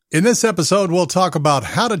In this episode, we'll talk about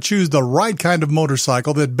how to choose the right kind of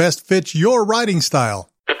motorcycle that best fits your riding style.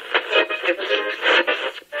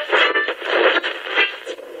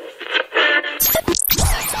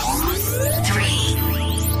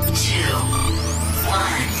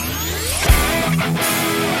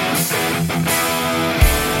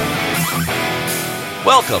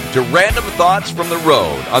 Welcome to Random Thoughts from the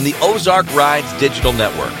Road on the Ozark Rides Digital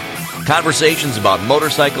Network. Conversations about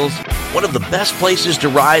motorcycles, one of the best places to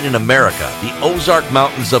ride in America, the Ozark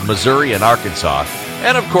Mountains of Missouri and Arkansas,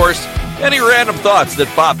 and of course, any random thoughts that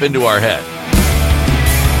pop into our head.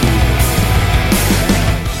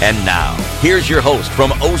 And now, here's your host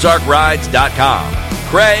from OzarkRides.com,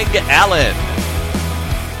 Craig Allen.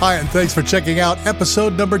 Hi, and thanks for checking out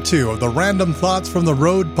episode number 2 of the Random Thoughts from the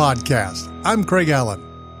Road podcast. I'm Craig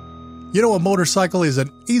Allen. You know, a motorcycle is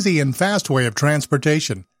an easy and fast way of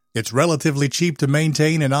transportation. It's relatively cheap to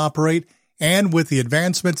maintain and operate, and with the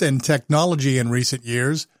advancements in technology in recent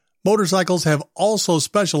years, motorcycles have also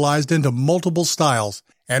specialized into multiple styles,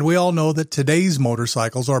 and we all know that today's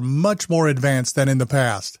motorcycles are much more advanced than in the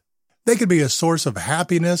past. They can be a source of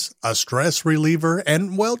happiness, a stress reliever,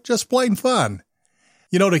 and, well, just plain fun.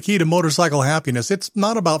 You know, the key to motorcycle happiness, it's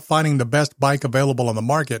not about finding the best bike available on the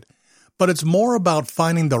market, but it's more about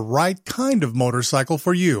finding the right kind of motorcycle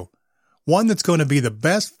for you. One that's going to be the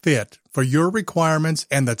best fit for your requirements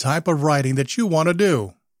and the type of riding that you want to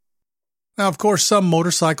do. Now, of course, some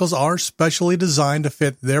motorcycles are specially designed to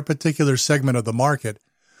fit their particular segment of the market,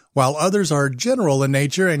 while others are general in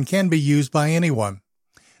nature and can be used by anyone.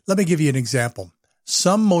 Let me give you an example.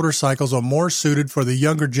 Some motorcycles are more suited for the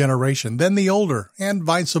younger generation than the older, and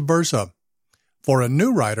vice versa. For a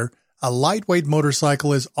new rider, a lightweight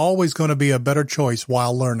motorcycle is always going to be a better choice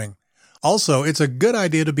while learning. Also, it's a good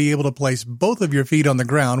idea to be able to place both of your feet on the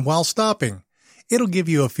ground while stopping. It'll give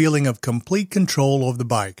you a feeling of complete control of the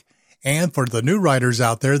bike. And for the new riders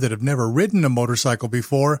out there that have never ridden a motorcycle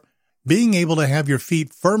before, being able to have your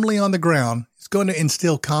feet firmly on the ground is going to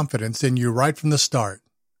instill confidence in you right from the start.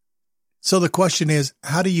 So the question is,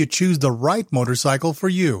 how do you choose the right motorcycle for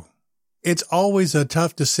you? It's always a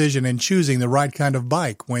tough decision in choosing the right kind of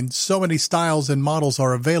bike when so many styles and models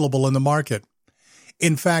are available in the market.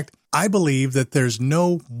 In fact, I believe that there's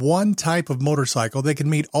no one type of motorcycle that can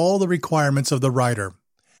meet all the requirements of the rider.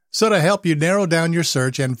 So to help you narrow down your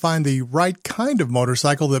search and find the right kind of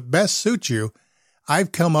motorcycle that best suits you,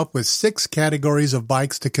 I've come up with 6 categories of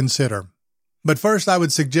bikes to consider. But first, I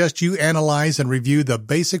would suggest you analyze and review the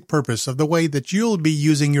basic purpose of the way that you'll be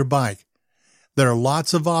using your bike. There are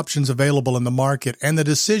lots of options available in the market, and the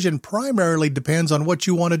decision primarily depends on what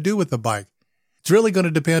you want to do with the bike. It's really going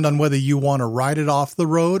to depend on whether you want to ride it off the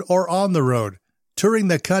road or on the road, touring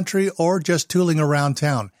the country or just tooling around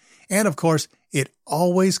town. And of course, it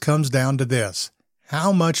always comes down to this.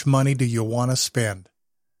 How much money do you want to spend?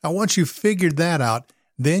 Now, once you've figured that out,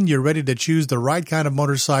 then you're ready to choose the right kind of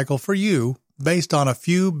motorcycle for you based on a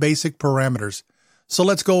few basic parameters. So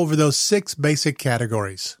let's go over those 6 basic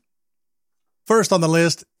categories. First on the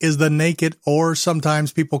list is the naked, or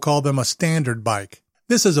sometimes people call them a standard bike.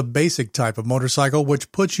 This is a basic type of motorcycle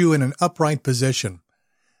which puts you in an upright position.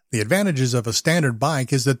 The advantages of a standard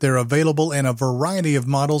bike is that they're available in a variety of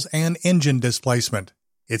models and engine displacement.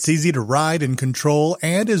 It's easy to ride and control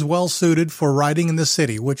and is well suited for riding in the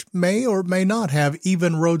city, which may or may not have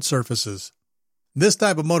even road surfaces. This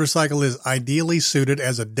type of motorcycle is ideally suited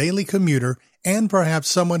as a daily commuter and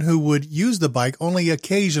perhaps someone who would use the bike only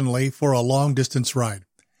occasionally for a long-distance ride.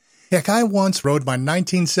 Heck, I once rode my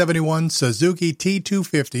 1971 Suzuki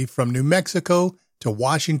T250 from New Mexico to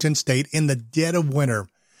Washington State in the dead of winter,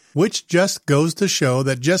 which just goes to show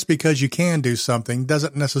that just because you can do something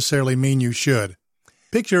doesn't necessarily mean you should.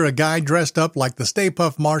 Picture a guy dressed up like the Stay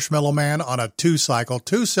Puft Marshmallow Man on a 2-cycle,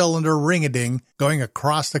 2-cylinder ring-a-ding going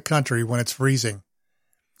across the country when it's freezing.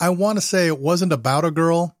 I want to say it wasn't about a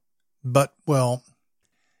girl, but, well,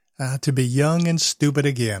 to be young and stupid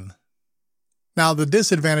again. Now, the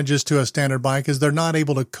disadvantages to a standard bike is they're not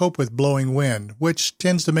able to cope with blowing wind, which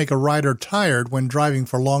tends to make a rider tired when driving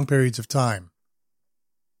for long periods of time.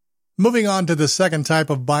 Moving on to the second type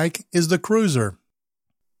of bike is the cruiser.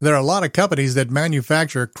 There are a lot of companies that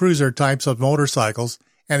manufacture cruiser types of motorcycles,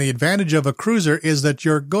 and the advantage of a cruiser is that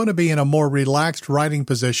you're going to be in a more relaxed riding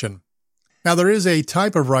position. Now, there is a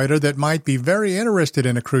type of rider that might be very interested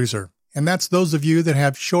in a cruiser, and that's those of you that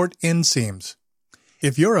have short inseams.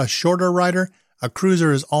 If you're a shorter rider, a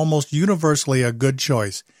cruiser is almost universally a good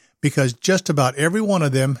choice because just about every one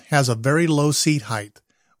of them has a very low seat height,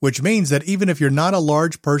 which means that even if you're not a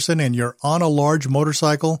large person and you're on a large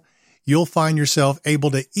motorcycle, you'll find yourself able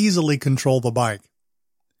to easily control the bike.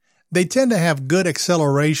 They tend to have good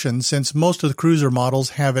acceleration since most of the cruiser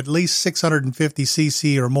models have at least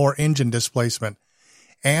 650cc or more engine displacement,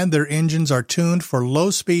 and their engines are tuned for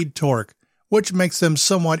low-speed torque, which makes them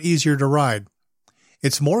somewhat easier to ride.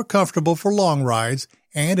 It's more comfortable for long rides,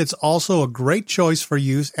 and it's also a great choice for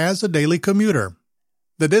use as a daily commuter.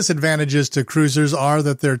 The disadvantages to cruisers are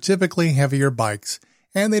that they're typically heavier bikes,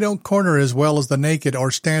 and they don't corner as well as the naked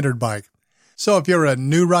or standard bike. So if you're a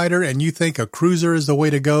new rider and you think a cruiser is the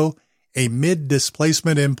way to go, a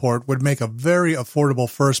mid-displacement import would make a very affordable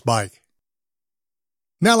first bike.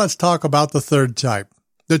 Now let's talk about the third type,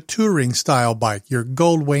 the touring-style bike, your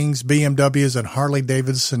Goldwings, BMWs, and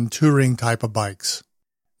Harley-Davidson touring type of bikes.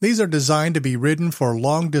 These are designed to be ridden for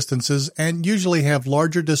long distances and usually have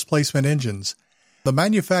larger displacement engines. The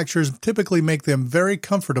manufacturers typically make them very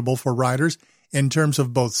comfortable for riders in terms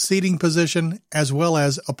of both seating position as well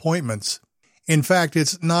as appointments. In fact,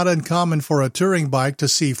 it's not uncommon for a touring bike to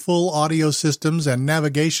see full audio systems and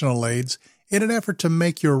navigational aids in an effort to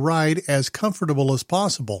make your ride as comfortable as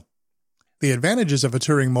possible. The advantages of a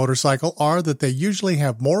touring motorcycle are that they usually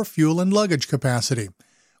have more fuel and luggage capacity,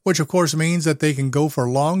 which of course means that they can go for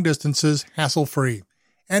long distances hassle-free.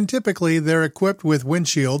 And typically they're equipped with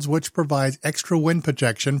windshields which provide extra wind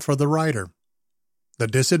protection for the rider. The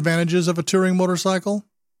disadvantages of a touring motorcycle?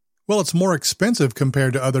 Well, it's more expensive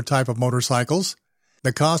compared to other type of motorcycles.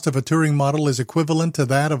 The cost of a touring model is equivalent to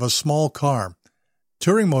that of a small car.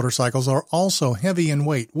 Touring motorcycles are also heavy in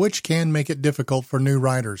weight, which can make it difficult for new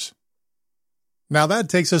riders. Now that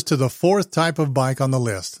takes us to the fourth type of bike on the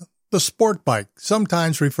list, the sport bike,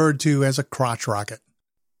 sometimes referred to as a crotch rocket.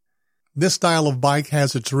 This style of bike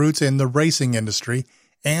has its roots in the racing industry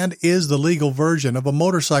and is the legal version of a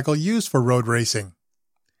motorcycle used for road racing.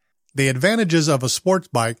 The advantages of a sports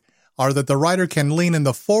bike are that the rider can lean in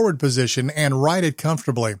the forward position and ride it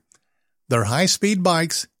comfortably. They're high-speed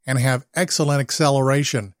bikes and have excellent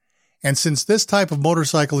acceleration. And since this type of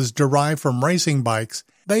motorcycle is derived from racing bikes,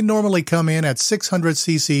 they normally come in at 600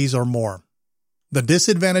 cc's or more. The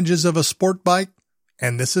disadvantages of a sport bike,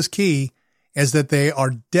 and this is key, is that they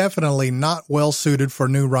are definitely not well suited for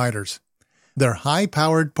new riders. They're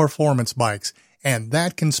high-powered performance bikes, and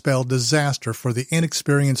that can spell disaster for the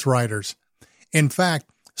inexperienced riders. In fact,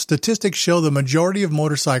 statistics show the majority of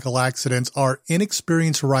motorcycle accidents are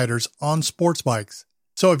inexperienced riders on sports bikes.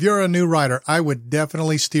 So if you're a new rider, I would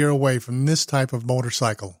definitely steer away from this type of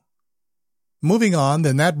motorcycle. Moving on,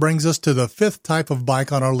 then that brings us to the fifth type of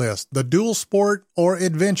bike on our list, the dual sport or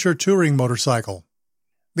adventure touring motorcycle.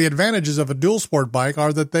 The advantages of a dual sport bike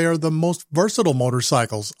are that they are the most versatile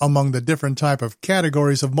motorcycles among the different type of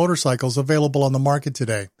categories of motorcycles available on the market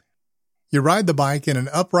today. You ride the bike in an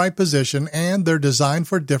upright position and they're designed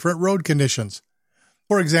for different road conditions.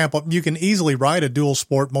 For example, you can easily ride a dual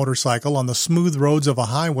sport motorcycle on the smooth roads of a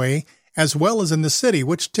highway as well as in the city,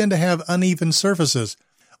 which tend to have uneven surfaces,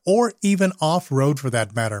 or even off-road for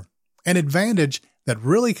that matter, an advantage that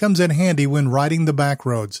really comes in handy when riding the back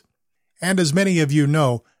roads. And as many of you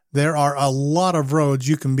know, there are a lot of roads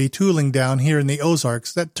you can be tooling down here in the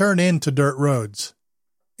Ozarks that turn into dirt roads.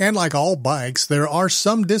 And like all bikes, there are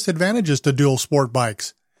some disadvantages to dual sport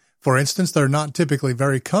bikes. For instance, they're not typically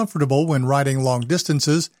very comfortable when riding long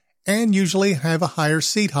distances and usually have a higher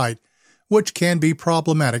seat height, which can be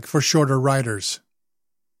problematic for shorter riders.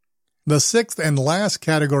 The sixth and last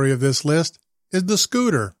category of this list is the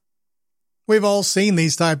scooter. We've all seen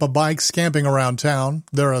these type of bikes camping around town.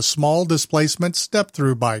 They're a small displacement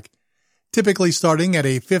step-through bike, typically starting at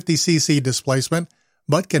a 50cc displacement,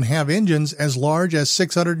 but can have engines as large as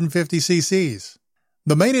 650 cc's.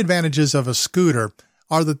 The main advantages of a scooter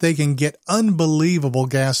are that they can get unbelievable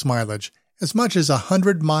gas mileage, as much as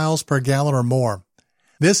 100 miles per gallon or more.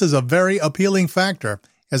 This is a very appealing factor,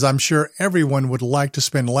 as I'm sure everyone would like to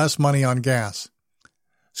spend less money on gas.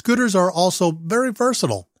 Scooters are also very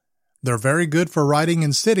versatile. They're very good for riding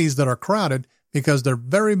in cities that are crowded because they're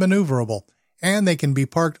very maneuverable, and they can be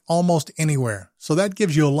parked almost anywhere, so that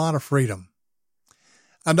gives you a lot of freedom.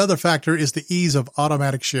 Another factor is the ease of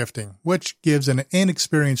automatic shifting, which gives an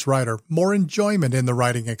inexperienced rider more enjoyment in the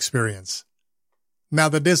riding experience. Now,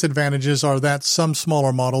 the disadvantages are that some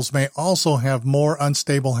smaller models may also have more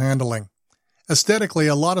unstable handling. Aesthetically,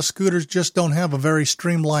 a lot of scooters just don't have a very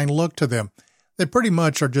streamlined look to them. They pretty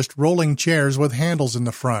much are just rolling chairs with handles in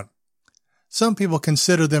the front. Some people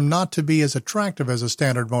consider them not to be as attractive as a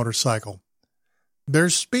standard motorcycle.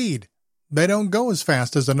 There's speed. They don't go as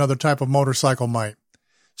fast as another type of motorcycle might.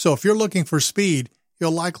 So if you're looking for speed,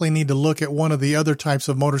 you'll likely need to look at one of the other types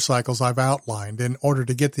of motorcycles I've outlined in order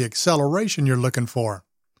to get the acceleration you're looking for.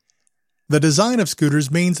 The design of scooters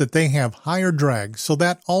means that they have higher drag, so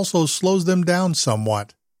that also slows them down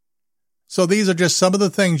somewhat. So these are just some of the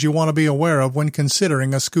things you want to be aware of when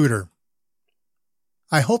considering a scooter.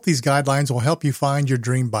 I hope these guidelines will help you find your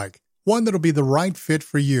dream bike, one that'll be the right fit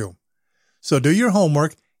for you. So do your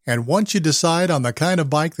homework, and once you decide on the kind of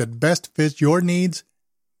bike that best fits your needs,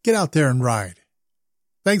 get out there and ride.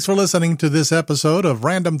 Thanks for listening to this episode of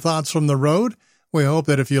Random Thoughts from the Road. We hope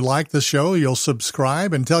that if you like the show, you'll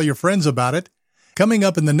subscribe and tell your friends about it. Coming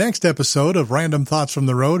up in the next episode of Random Thoughts from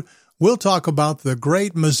the Road, we'll talk about the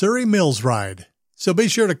Great Missouri Mills Ride. So be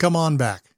sure to come on back.